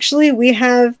 But actually,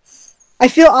 I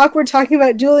feel awkward talking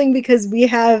about dueling because we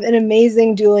have an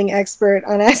amazing dueling expert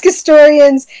on Ask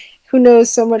Historians who knows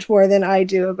so much more than I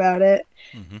do about it.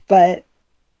 But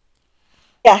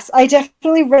yes, I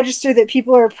definitely register that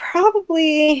people are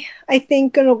probably, I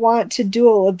think, going to want to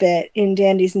duel a bit in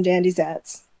Dandies and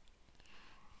Dandyzettes.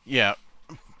 Yeah,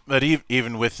 but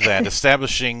even with that,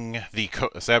 establishing the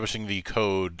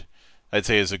code, I'd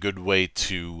say, is a good way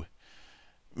to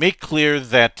make clear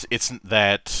that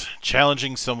that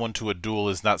challenging someone to a duel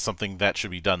is not something that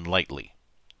should be done lightly.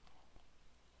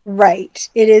 Right.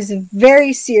 It is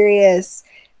very serious.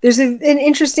 There's an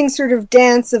interesting sort of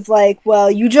dance of like,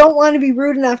 well, you don't want to be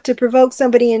rude enough to provoke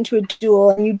somebody into a duel,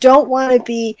 and you don't want to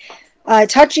be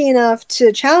touchy enough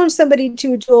to challenge somebody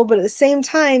to a duel, but at the same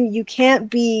time, you can't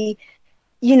be,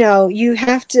 you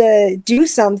have to do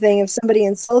something if somebody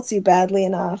insults you badly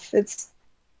enough.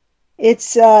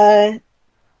 It's a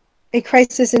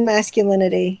crisis in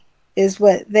masculinity, is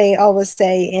what they always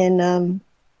say in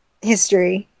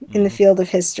history, in the field of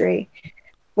history,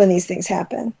 when these things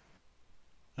happen.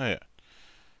 Oh yeah.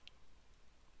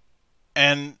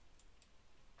 And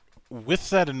with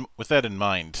that in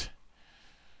mind,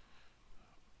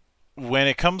 when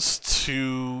it comes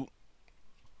to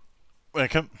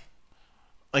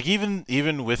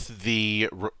even with the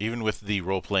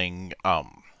role playing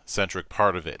centric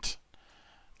part of it,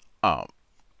 I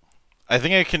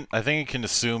think I can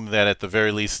assume that at the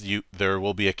very least there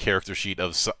will be a character sheet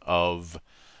of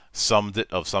some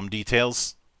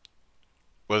details,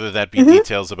 whether that be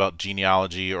details about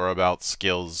genealogy or about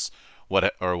skills,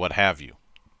 what have you.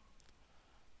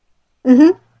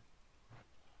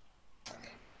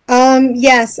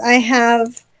 Yes, I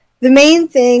have the main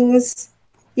things.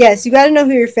 Yes, you got to know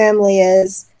who your family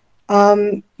is.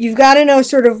 You've got to know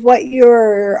sort of what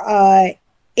your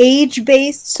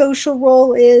age-based social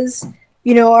role is.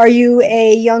 Are you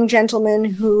a young gentleman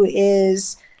who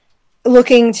is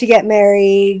looking to get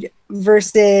married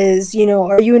versus,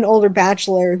 are you an older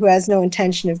bachelor who has no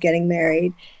intention of getting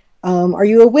married? Are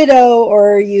you a widow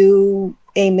or are you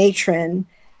a matron?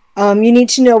 You need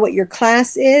to know what your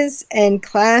class is, and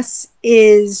class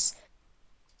is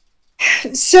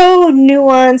so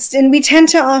nuanced, and we tend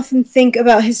to often think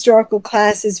about historical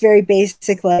class as very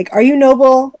basic, like, are you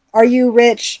noble? Are you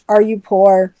rich? Are you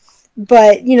poor?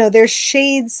 But, there's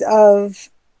shades of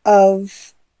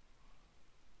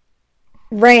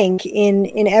rank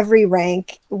in every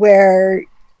rank where,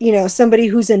 somebody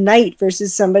who's a knight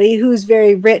versus somebody who's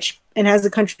very rich and has a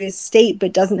country estate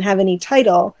but doesn't have any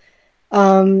title,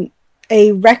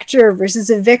 a rector versus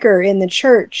a vicar in the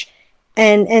church,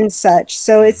 and such.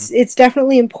 So it's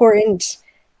definitely important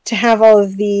to have all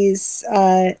of these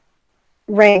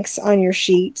ranks on your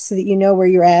sheet so that you know where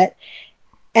you're at.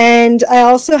 And I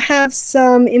also have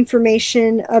some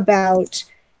information about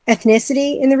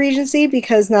ethnicity in the Regency,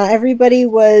 because not everybody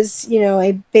was,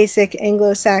 a basic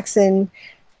Anglo-Saxon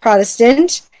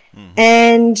Protestant.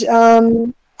 And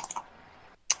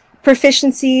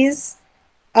proficiencies,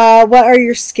 what are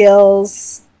your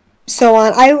skills, so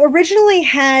on. I originally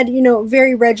had,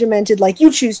 very regimented, like, you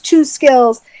choose 2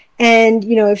 skills, and,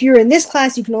 if you're in this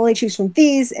class, you can only choose from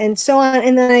these, and so on.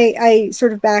 And then I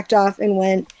sort of backed off and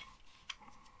went,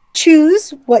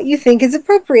 choose what you think is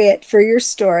appropriate for your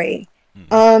story.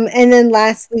 And then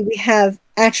lastly, we have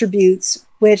attributes,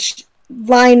 which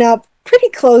line up pretty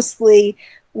closely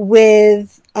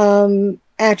with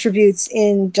attributes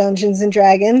in Dungeons and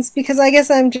Dragons because I guess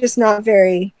I'm just not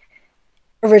very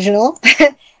original.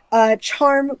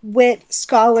 Charm, wit,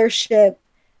 scholarship,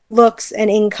 looks, and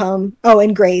income. Oh,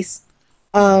 and grace,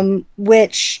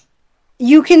 which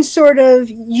you can sort of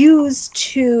use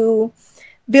to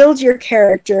build your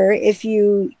character if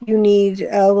you need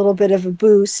a little bit of a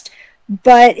boost.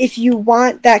 But if you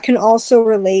want, that can also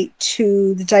relate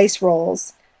to the dice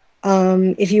rolls.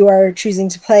 If you are choosing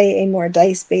to play a more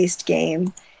dice-based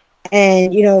game.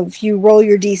 And, you know, if you roll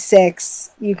your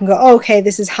d6, you can go, oh, okay,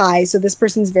 this is high, so this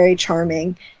person's very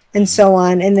charming, and so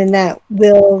on. And then that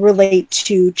will relate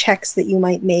to checks that you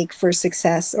might make for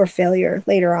success or failure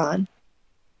later on.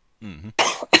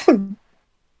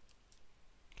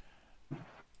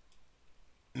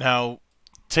 Now,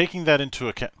 taking that into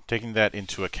account,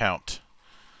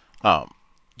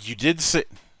 you did say,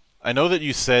 I know that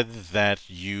you said that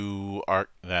you have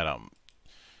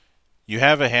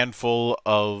a handful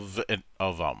of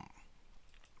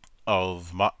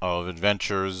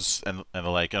adventures and the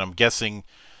like, and I'm guessing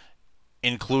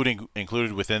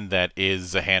included within that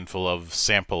is a handful of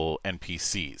sample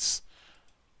NPCs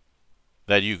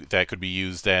that could be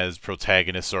used as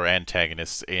protagonists or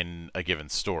antagonists in a given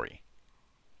story.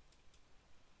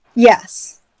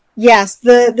 Yes.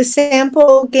 The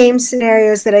sample game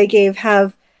scenarios that I gave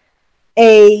have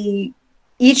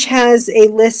each has a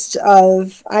list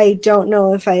of, I don't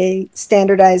know if I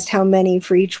standardized how many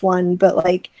for each one, but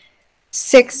like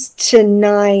 6 to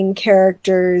 9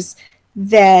 characters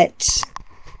that,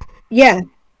 yeah,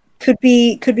 could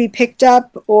be picked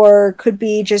up or could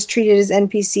be just treated as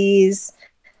NPCs.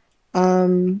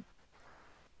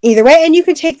 Either way, and you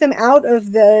can take them out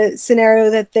of the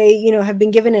scenario that they, you know, have been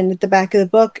given in at the back of the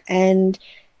book and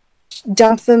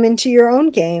dump them into your own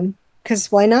game,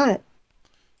 because why not?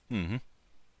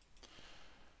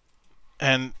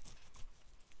 And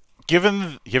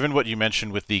given what you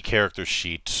mentioned with the character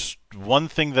sheet, one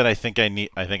thing that I think I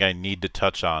need to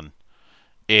touch on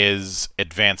is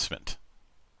advancement.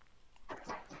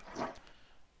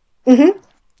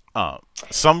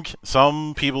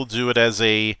 Some people do it as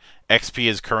a XP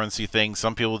as currency thing.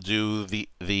 Some people do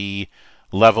the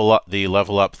level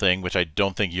up thing, which I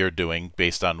don't think you're doing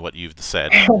based on what you've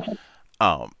said.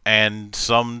 And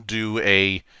some do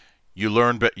a you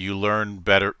learn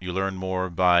more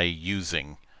by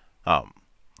using.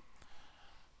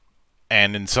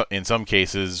 And in some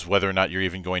cases, whether or not you're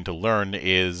even going to learn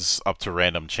is up to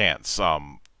random chance.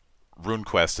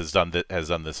 RuneQuest has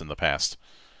done this in the past.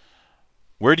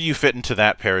 Where do you fit into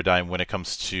that paradigm when it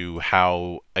comes to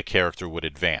how a character would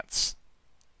advance?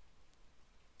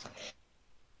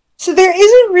 So there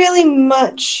isn't really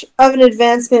much of an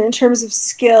advancement in terms of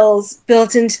skills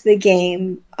built into the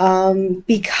game,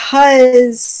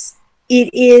 because it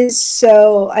is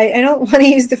so, I don't want to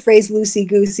use the phrase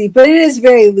loosey-goosey, but it is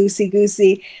very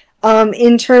loosey-goosey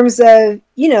in terms of,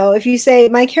 you know, if you say,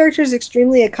 my character is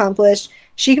extremely accomplished,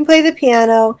 she can play the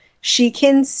piano, she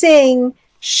can sing,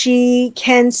 she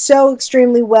can sew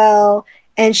extremely well,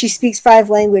 and she speaks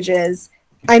 5 languages.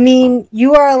 I mean,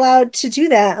 you are allowed to do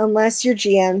that unless your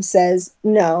GM says,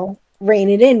 no, rein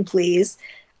it in, please.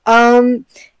 And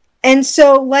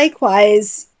so,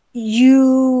 likewise,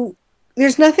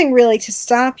 there's nothing really to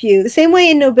stop you. The same way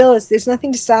in Nobilis, there's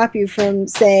nothing to stop you from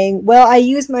saying, well, I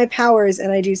use my powers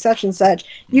and I do such and such.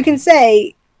 You can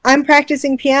say, I'm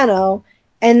practicing piano,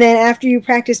 and then after you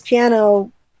practice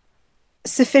piano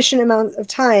sufficient amount of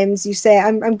times, you say,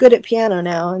 I'm good at piano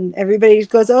now, and everybody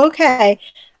goes, okay.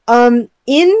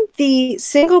 In the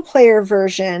single-player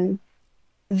version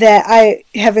that I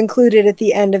have included at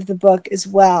the end of the book as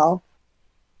well,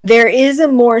 there is a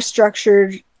more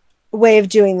structured way of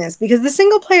doing this, because the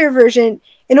single-player version,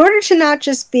 in order to not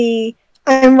just be,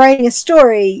 I'm writing a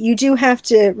story, you do have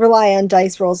to rely on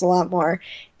dice rolls a lot more,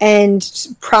 and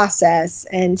process,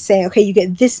 and say, okay, you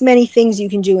get this many things you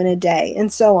can do in a day,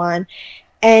 and so on.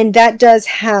 And that does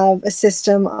have a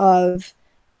system of,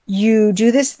 you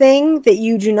do this thing that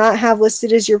you do not have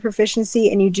listed as your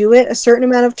proficiency, and you do it a certain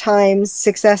amount of times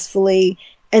successfully,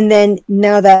 and then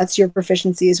now that's your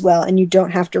proficiency as well, and you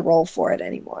don't have to roll for it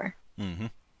anymore.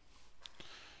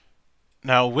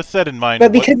 Now, with that in mind...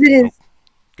 But because it is...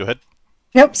 Go ahead.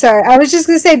 Nope, sorry. I was just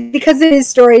going to say, because it is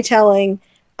storytelling,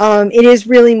 it is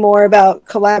really more about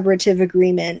collaborative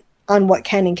agreement on what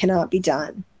can and cannot be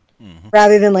done,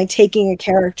 rather than like taking a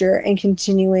character and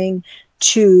continuing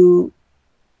to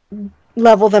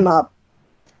level them up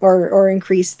or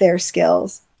increase their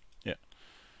skills. Yeah.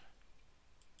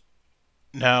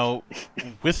 Now,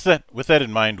 with that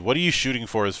in mind, what are you shooting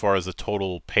for as far as the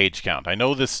total page count? I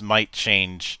know this might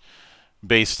change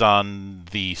based on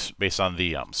the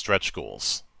stretch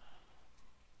goals?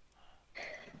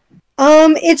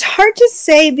 It's hard to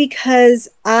say because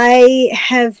I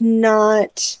have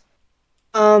not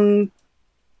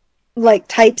like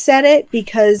typeset it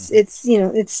because it's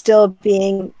it's still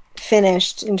being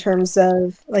finished in terms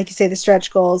of, like you say, the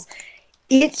stretch goals.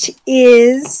 It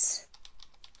is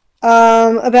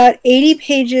about 80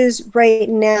 pages right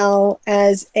now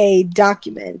as a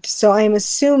document, so I'm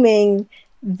assuming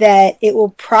that it will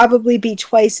probably be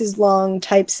twice as long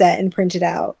typeset and printed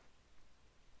out.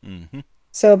 Mm-hmm.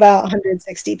 So about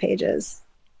 160 pages.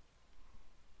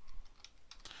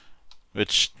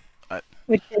 Which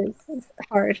is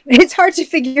hard. It's hard to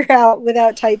figure out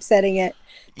without typesetting it.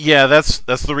 Yeah, that's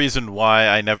the reason why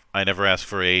I never ask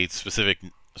for a specific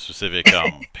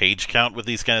page count with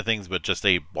these kind of things, but just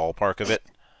a ballpark of it.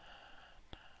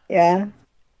 Yeah.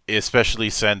 Especially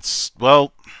since,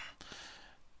 well,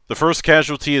 the first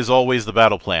casualty is always the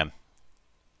battle plan.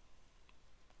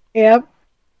 Yep.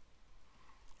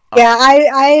 Yeah,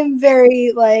 I am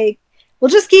very like, we'll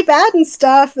just keep adding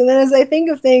stuff, and then as I think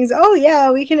of things, oh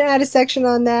yeah, we can add a section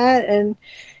on that, and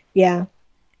yeah.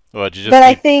 But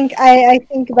I think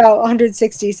about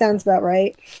 160 sounds about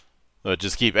right.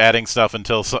 Just keep adding stuff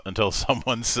until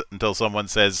someone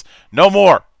says no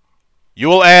more. You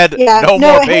will add no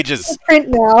more pages. Print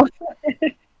now.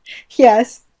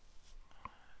 Yes.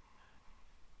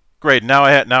 Great. Now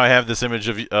I have this image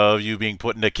of you being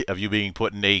put in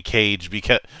a cage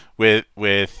with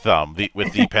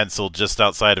the pencil just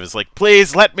outside of it. It's like,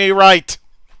 please let me write.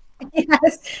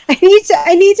 Yes, I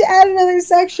need to add another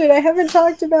section. I haven't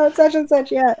talked about such and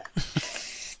such yet.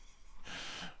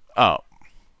 Oh,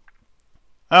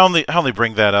 I only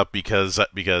bring that up because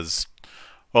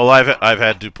well, I've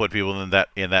had to put people in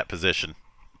that position.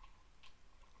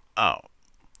 Oh,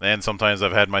 and sometimes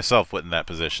I've had myself put in that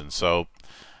position. So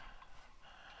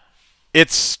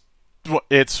it's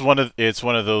one of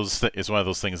those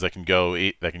things that can go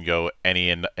any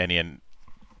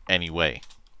way.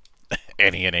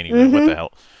 Any way. What the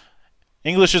hell?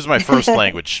 English is my first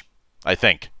language, I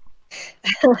think.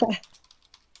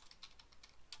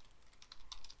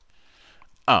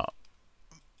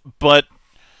 But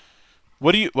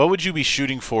what would you be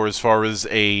shooting for as far as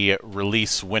a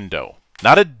release window?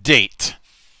 Not a date.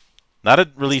 Not a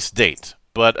release date,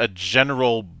 but a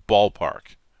general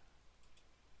ballpark.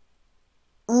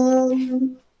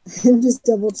 I'm just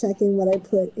double checking what I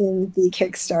put in the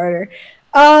Kickstarter.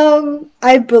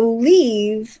 I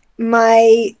believe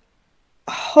my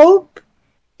hope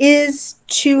is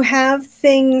to have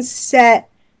things set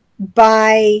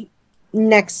by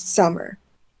next summer.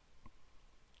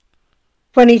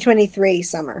 2023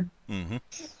 summer. Mm-hmm.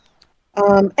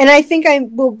 And I think I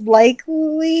will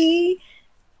likely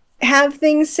have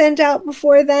things sent out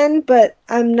before then, but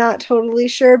I'm not totally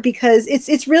sure because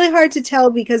it's really hard to tell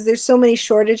because there's so many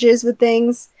shortages with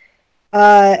things,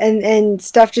 and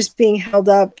stuff just being held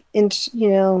up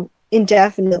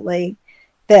indefinitely,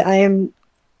 that I am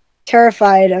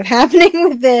terrified of happening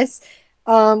with this.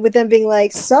 With them being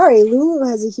like, sorry, Lulu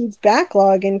has a huge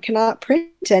backlog and cannot print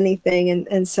anything,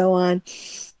 and so on.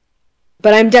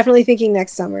 But I'm definitely thinking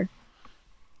next summer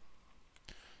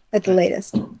at the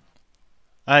latest.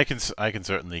 I can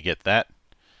certainly get that.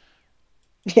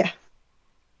 Yeah.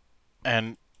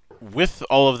 And with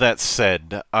all of that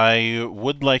said, I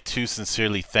would like to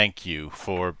sincerely thank you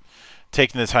for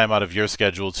taking the time out of your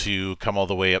schedule to come all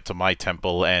the way up to my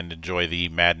temple and enjoy the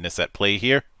madness at play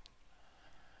here.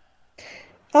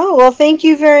 Oh, well, thank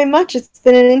you very much. It's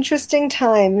been an interesting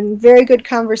time and very good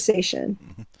conversation.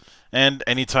 Mm-hmm. And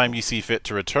anytime you see fit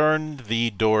to return, the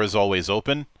door is always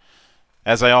open.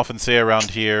 As I often say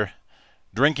around here,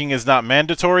 drinking is not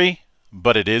mandatory,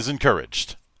 but it is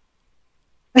encouraged.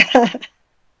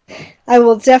 I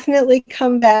will definitely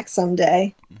come back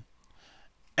someday.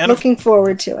 And looking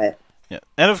forward to it. Yeah.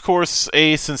 And of course,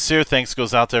 a sincere thanks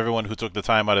goes out to everyone who took the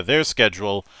time out of their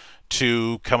schedule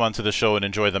to come onto the show and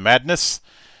enjoy the madness.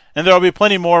 And there will be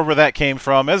plenty more where that came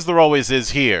from, as there always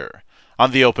is here,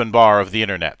 on the open bar of the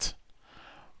internet.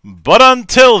 But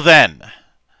until then,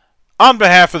 on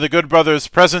behalf of the good brothers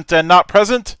present and not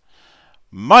present,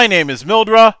 my name is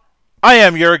Mildra, I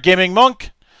am your gaming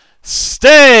monk.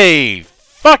 Stay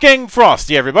fucking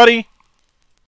frosty, everybody!